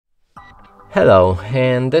Hello,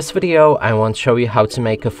 in this video I want to show you how to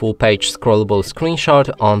make a full page scrollable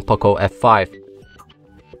screenshot on POCO F5.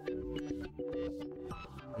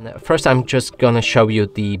 First I'm just gonna show you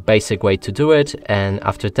the basic way to do it, and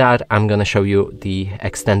after that I'm gonna show you the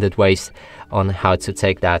extended ways on how to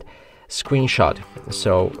take that screenshot.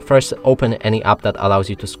 So first, open any app that allows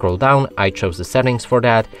you to scroll down. I chose the settings for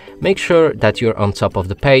that. Make sure that you're on top of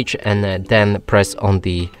the page, and then press on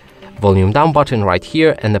the volume down button right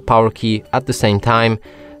here and the power key at the same time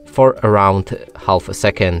for around half a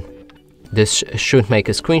second. This should make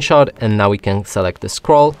a screenshot, and now we can select the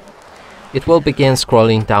scroll. It will begin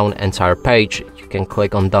scrolling down entire page. You can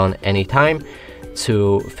click on done anytime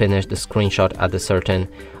to finish the screenshot at a certain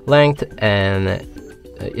length, and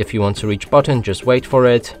if you want to reach button, just wait for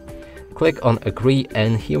it. Click on agree,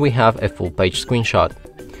 and here we have a full page screenshot.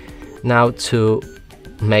 Now to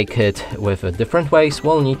make it with different ways,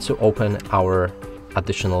 we'll need to open our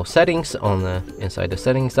additional settings on inside the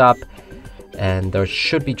settings app, and there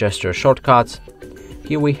should be gesture shortcuts.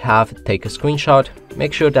 Here we have take a screenshot.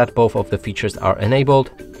 Make sure that both of the features are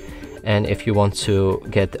enabled, and if you want to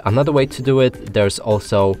get another way to do it, there's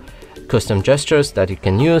also custom gestures that you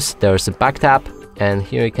can use. There's a back tap, and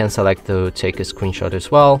here you can select to take a screenshot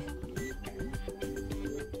as well,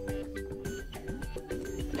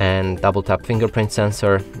 and double tap fingerprint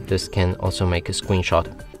sensor. This can also make a screenshot.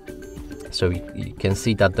 So you can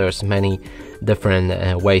see that there's many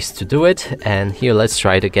different ways to do it, and here let's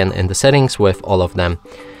try it again in the settings with all of them.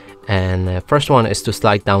 And first one is to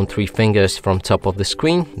slide down 3 fingers from top of the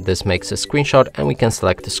screen. This makes a screenshot, and we can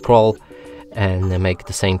select the scroll and make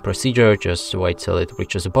the same procedure. Just wait till it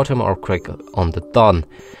reaches the bottom or click on the done.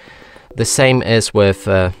 The same is with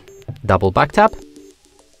double back tap.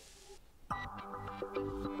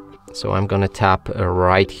 So I'm gonna tap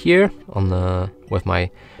right here on with my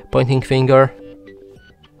pointing finger.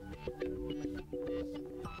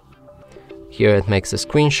 Here it makes a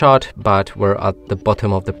screenshot, but we're at the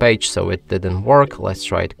bottom of the page, so it didn't work. Let's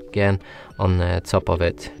try it again on the top of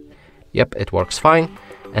it. Yep, it works fine.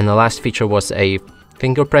 And the last feature was a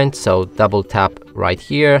fingerprint, so double tap right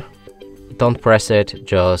here. Don't press it,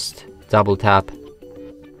 just double tap,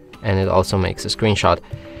 and it also makes a screenshot.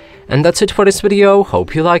 And that's it for this video.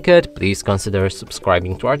 Hope you like it. Please consider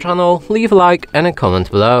subscribing to our channel, leave a like and a comment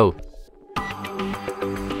below.